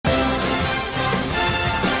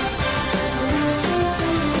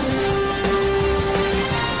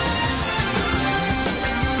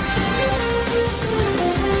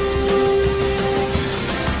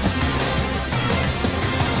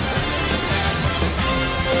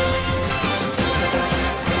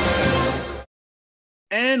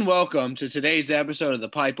And welcome to today's episode of the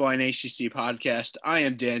Pipeline ACC podcast. I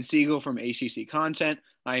am Dan Siegel from ACC Content.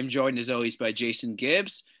 I am joined as always by Jason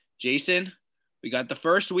Gibbs. Jason, we got the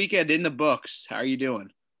first weekend in the books. How are you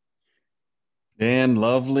doing? Dan,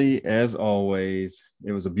 lovely as always.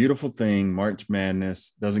 It was a beautiful thing. March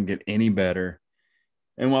Madness doesn't get any better.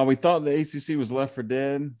 And while we thought the ACC was left for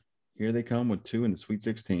dead, here they come with two in the Sweet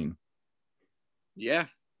 16. Yeah,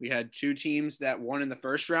 we had two teams that won in the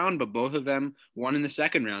first round, but both of them won in the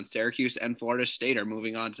second round. Syracuse and Florida State are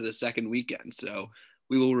moving on to the second weekend. So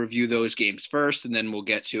we will review those games first, and then we'll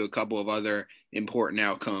get to a couple of other important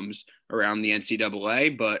outcomes around the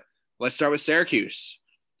NCAA. But let's start with Syracuse.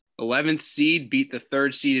 11th seed beat the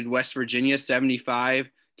third seeded West Virginia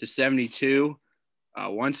 75-72.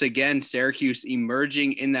 Once again, Syracuse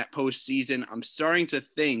emerging in that postseason. I'm starting to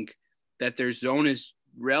think that their zone is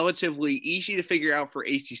relatively easy to figure out for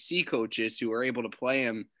ACC coaches who are able to play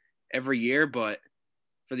them every year. But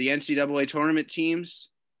for the NCAA tournament teams,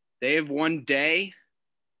 they have one day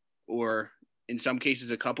or in some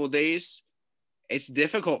cases a couple of days. It's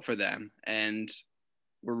difficult for them. And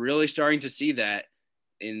we're really starting to see that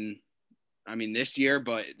this year,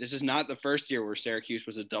 but this is not the first year where Syracuse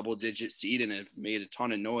was a double-digit seed and have made a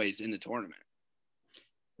ton of noise in the tournament.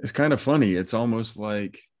 It's kind of funny. It's almost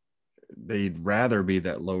like they'd rather be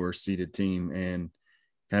that lower seeded team and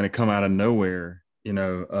kind of come out of nowhere.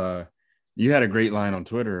 You had a great line on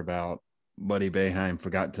Twitter about Buddy Boeheim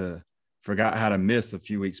forgot how to miss a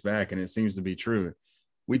few weeks back, and it seems to be true.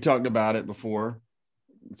 We talked about it before.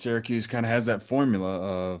 Syracuse kind of has that formula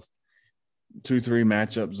of 2-3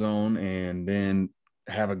 matchup zone and then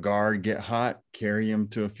have a guard get hot, carry him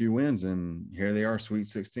to a few wins, and here they are, Sweet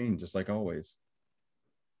 16, just like always.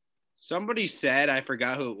 Somebody said, I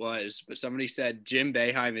forgot who it was, but somebody said Jim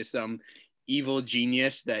Boeheim is some evil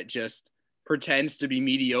genius that just pretends to be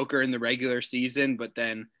mediocre in the regular season, but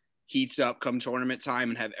then heats up come tournament time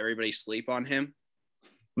and have everybody sleep on him.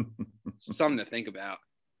 So something to think about.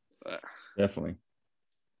 But definitely.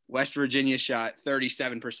 West Virginia shot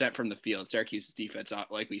 37% from the field. Syracuse's defense,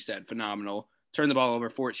 like we said, phenomenal. Turned the ball over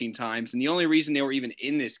 14 times. And the only reason they were even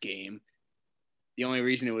in this game, the only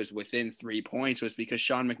reason it was within 3 points was because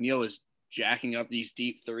Sean McNeil was jacking up these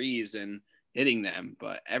deep threes and hitting them.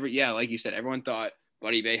 But like you said, everyone thought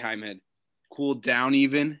Buddy Boeheim had cooled down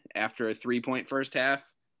even after a 3-point first half.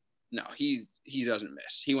 No, he doesn't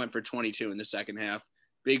miss. He went for 22 in the second half.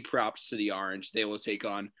 Big props to the Orange. They will take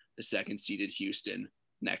on the second-seeded Houston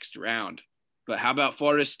next round. But how about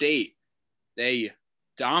Florida State? They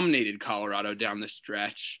dominated Colorado down the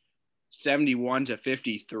stretch,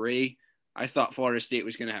 71-53. I thought Florida State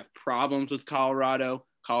was going to have problems with Colorado.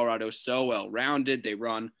 Colorado's so well-rounded. They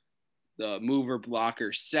run the mover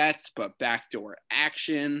blocker sets, but backdoor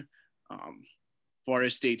action. Florida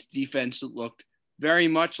State's defense looked very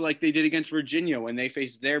much like they did against Virginia when they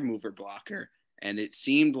faced their mover blocker. And it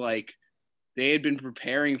seemed like they had been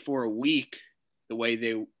preparing for a week the way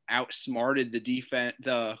they outsmarted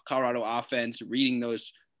the Colorado offense, reading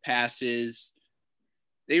those passes.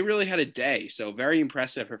 They really had a day. So very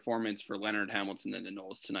impressive performance for Leonard Hamilton and the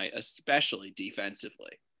Noles tonight, especially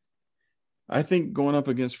defensively. I think going up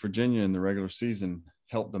against Virginia in the regular season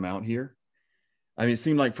helped them out here. I mean, it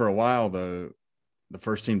seemed like for a while, though, the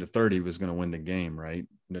first team to 30 was going to win the game, right?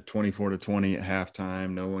 The 24-20 at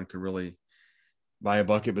halftime, no one could really buy a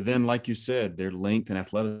bucket. But then, like you said, their length and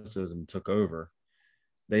athleticism took over.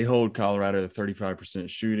 They hold Colorado to 35%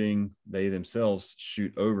 shooting. They themselves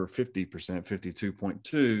shoot over 50%,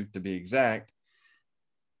 52.2 to be exact.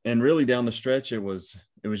 And really down the stretch, it was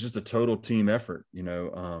just a total team effort.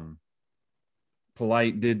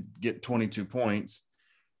 Polite did get 22 points,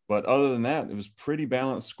 but other than that, it was pretty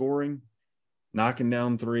balanced scoring, knocking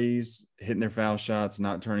down threes, hitting their foul shots,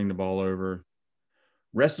 not turning the ball over.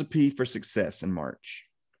 Recipe for success in March.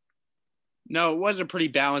 No, it was a pretty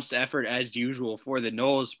balanced effort as usual for the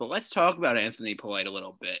Noles, but let's talk about Anthony Polite a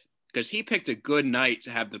little bit because he picked a good night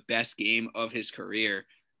to have the best game of his career.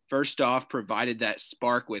 First off, provided that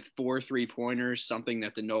spark with 4 3-pointers, something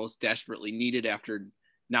that the Noles desperately needed after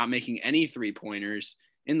not making any 3-pointers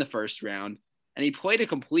in the first round. And he played a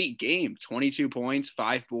complete game, 22 points,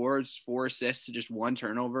 5 boards, 4 assists, just 1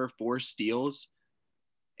 turnover, 4 steals.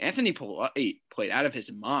 Anthony Polite played out of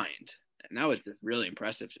his mind, and that was just really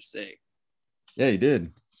impressive to see. Yeah, he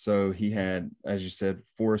did. So he had, as you said,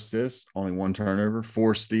 4 assists, only 1 turnover,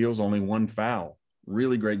 4 steals, only 1 foul.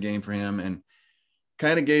 Really great game for him and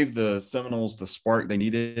kind of gave the Seminoles the spark they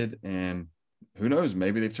needed. And who knows,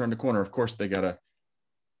 maybe they've turned a corner. Of course, they got a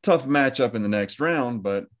tough matchup in the next round,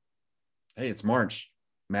 but hey, it's March.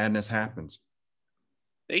 Madness happens.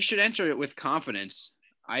 They should enter it with confidence.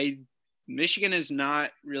 Michigan has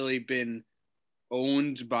not really been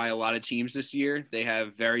owned by a lot of teams this year. They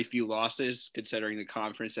have very few losses considering the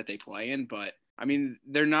conference that they play in, but I mean,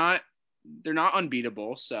 they're not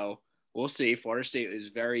unbeatable, so we'll see. Florida State is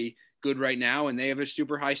very good right now, and they have a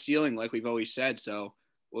super high ceiling, like we've always said. So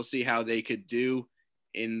we'll see how they could do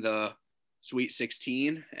in the Sweet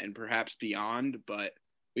 16 and perhaps beyond, but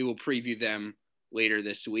we will preview them later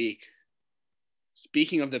this week.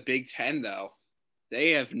 Speaking of the Big Ten, though,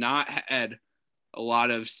 they have not had a lot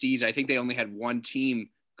of seeds. I think they only had one team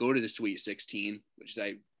go to the Sweet 16, which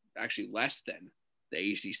is actually less than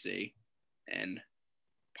the ACC. And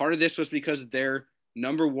part of this was because their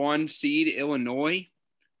number one seed, Illinois,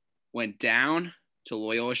 went down to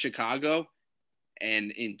Loyola Chicago,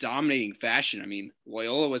 and in dominating fashion. I mean,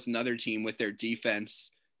 Loyola was another team with their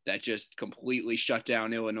defense that just completely shut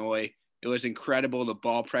down Illinois. It was incredible, the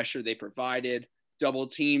ball pressure they provided, double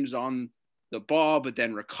teams on the ball, but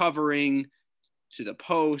then recovering to the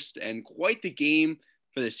post, and quite the game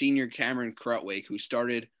for the senior Cameron Krutwig, who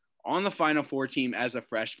started on the Final Four team as a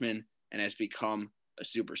freshman and has become a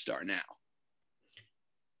superstar now.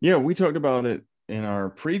 Yeah, we talked about it in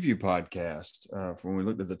our preview podcast when we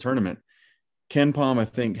looked at the tournament. KenPom, I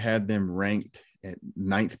think, had them ranked at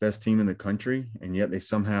 9th best team in the country, and yet they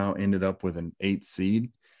somehow ended up with an 8th seed.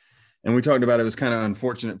 And we talked about it was kind of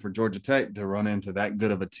unfortunate for Georgia Tech to run into that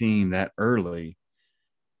good of a team that early.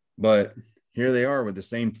 But here they are with the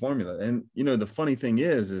same formula. And, you know, the funny thing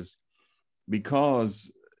is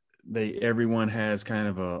because everyone has kind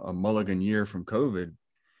of a mulligan year from COVID,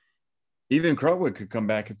 even Krutwig could come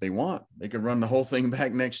back if they want. They could run the whole thing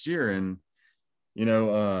back next year. And, you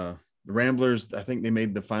know, the Ramblers, I think they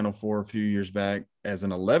made the Final Four a few years back as an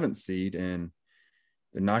 11th seed, and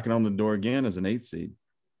they're knocking on the door again as an 8th seed.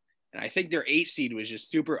 And I think their 8th seed was just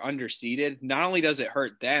super underseeded. Not only does it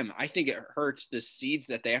hurt them, I think it hurts the seeds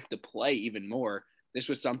that they have to play even more. This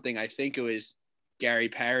was something, I think it was Gary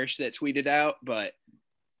Parrish that tweeted out, but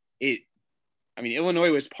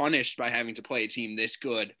Illinois was punished by having to play a team this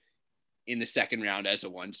good in the second round as a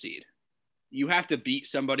 1 seed. You have to beat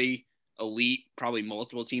somebody elite, probably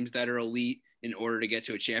multiple teams that are elite, in order to get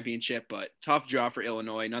to a championship, but tough draw for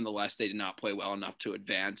Illinois. Nonetheless, they did not play well enough to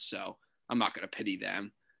advance, so I'm not going to pity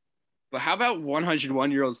them. But how about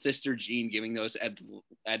 101-year-old Sister Jean giving those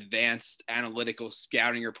advanced analytical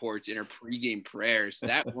scouting reports in her pregame prayers?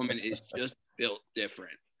 That woman is just built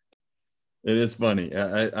different. It is funny.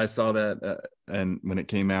 I saw that and when it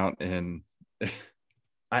came out, and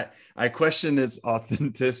I questioned its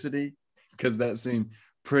authenticity because that seemed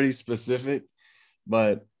pretty specific.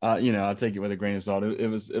 But I'll take it with a grain of salt. It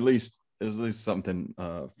was at least something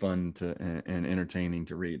fun and entertaining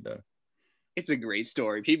to read, though. It's a great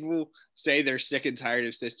story. People say they're sick and tired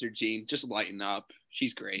of Sister Jean. Just lighten up.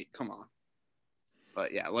 She's great. Come on.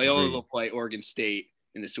 But yeah, Loyola will play Oregon State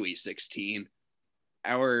in the Sweet 16.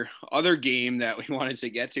 Our other game that we wanted to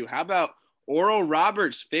get to, how about Oral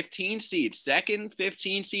Roberts, 15 seed, second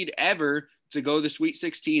 15 seed ever to go the Sweet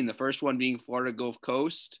 16, the first one being Florida Gulf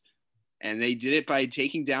Coast. And they did it by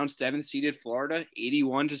taking down 7th seeded Florida,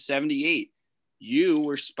 81-78. You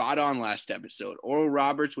were spot on last episode. Oral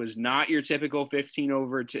Roberts was not your typical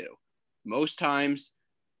 15/2. Most times,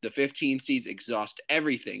 the 15 seeds exhaust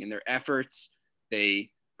everything in their efforts. They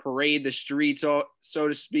parade the streets, so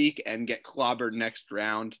to speak, and get clobbered next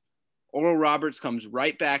round. Oral Roberts comes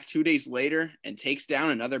right back 2 days later and takes down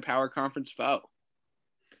another power conference foe.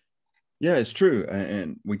 Yeah, it's true.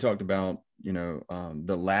 And we talked about,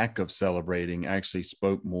 the lack of celebrating actually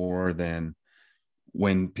spoke more than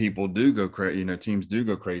when people do go crazy, teams do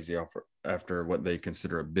go crazy after what they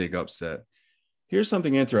consider a big upset. Here's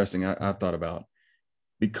something interesting I've thought about.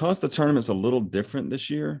 Because the tournament's a little different this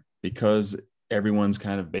year, because everyone's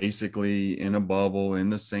kind of basically in a bubble in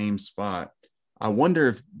the same spot, I wonder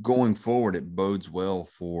if going forward it bodes well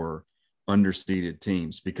for underseeded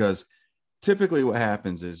teams, because typically what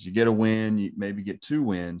happens is you get a win, you maybe get 2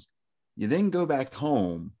 wins, you then go back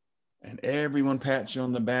home and everyone pats you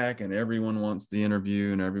on the back and everyone wants the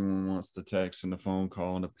interview and everyone wants the text and the phone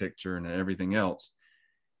call and the picture and everything else.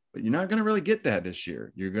 But you're not going to really get that this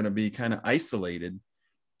year. You're going to be kind of isolated.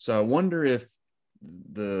 So I wonder if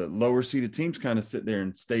the lower seeded teams kind of sit there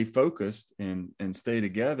and stay focused and stay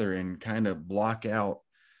together and kind of block out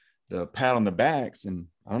the pat on the backs. And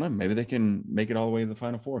I don't know, maybe they can make it all the way to the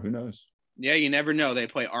Final Four. Who knows? Yeah, you never know. They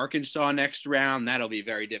play Arkansas next round. That'll be a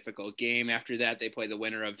very difficult game. After that, they play the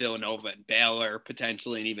winner of Villanova and Baylor,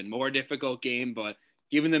 potentially an even more difficult game. But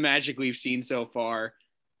given the magic we've seen so far,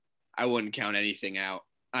 I wouldn't count anything out.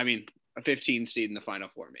 I mean, a 15 seed in the Final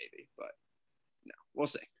Four maybe, but no, we'll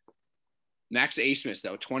see. Max Abmas,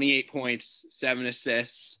 though, 28 points, 7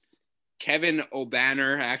 assists, Kevin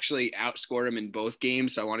O'Banner actually outscored him in both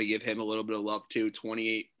games, so I want to give him a little bit of love too.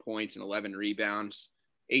 28 points and 11 rebounds.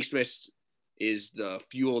 Smith is the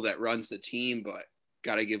fuel that runs the team, but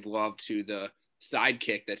got to give love to the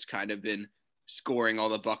sidekick that's kind of been scoring all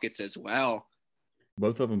the buckets as well.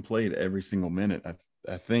 Both of them played every single minute,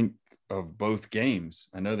 I think, of both games.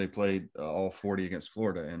 I know they played all 40 against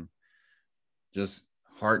Florida, and just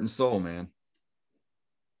heart and soul, man.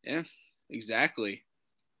 Yeah, exactly.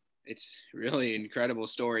 It's really an incredible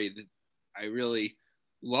story. I really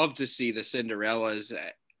love to see the Cinderellas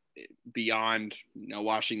beyond,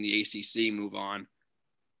 watching the ACC move on.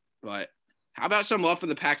 But how about some love for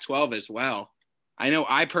the Pac-12 as well? I know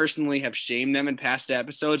I personally have shamed them in past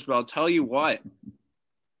episodes, but I'll tell you what.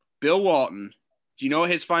 Bill Walton, do you know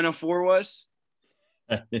what his Final Four was?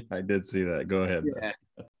 I did see that. Go ahead. Yeah.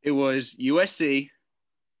 It was USC,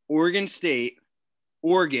 Oregon State,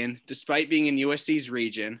 Oregon, despite being in USC's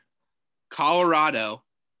region, Colorado,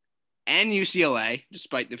 and UCLA,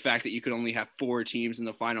 despite the fact that you could only have 4 teams in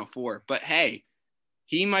the Final Four. But hey,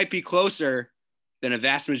 he might be closer than a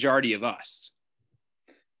vast majority of us.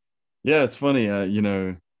 Yeah, it's funny.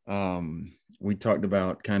 We talked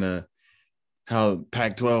about kind of how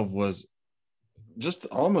Pac-12 was just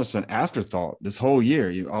almost an afterthought this whole year.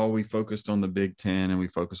 We focused on the Big Ten and we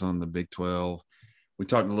focused on the Big 12. We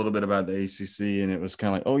talked a little bit about the ACC, and it was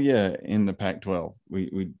kind of like, oh yeah, in the Pac-12,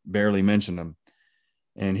 we barely mentioned them,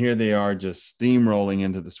 and here they are just steamrolling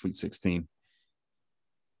into the Sweet 16.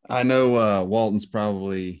 I know Walton's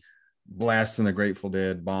probably blasting the Grateful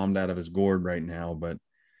Dead, bombed out of his gourd right now, but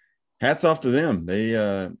hats off to them. They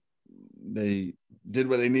did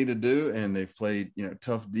what they needed to do, and they've played,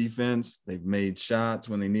 tough defense. They've made shots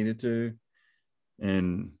when they needed to,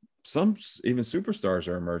 and some even superstars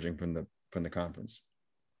are emerging from the conference.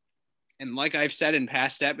 And like I've said in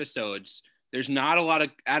past episodes, there's not a lot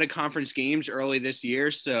of out-of-conference games early this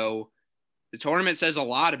year, so the tournament says a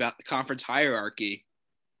lot about the conference hierarchy.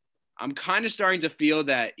 I'm kind of starting to feel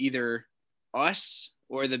that either us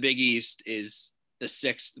or the Big East is the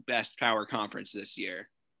 6th best power conference this year.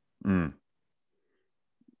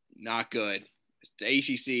 Not good. The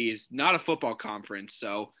ACC is not a football conference,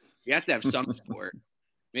 so you have to have some sport.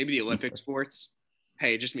 Maybe the Olympic sports.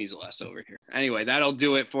 Hey, it just means less over here. Anyway, that'll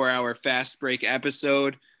do it for our fast break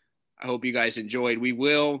episode. I hope you guys enjoyed. We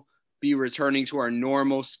will be returning to our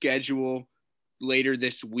normal schedule later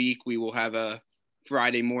this week. We will have a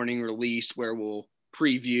Friday morning release where we'll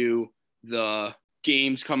preview the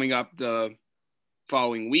games coming up the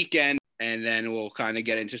following weekend, and then we'll kind of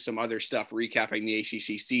get into some other stuff, recapping the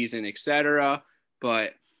ACC season, etc.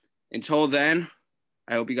 But until then,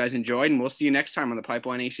 I hope you guys enjoyed, and we'll see you next time on the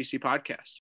Pipeline ACC podcast.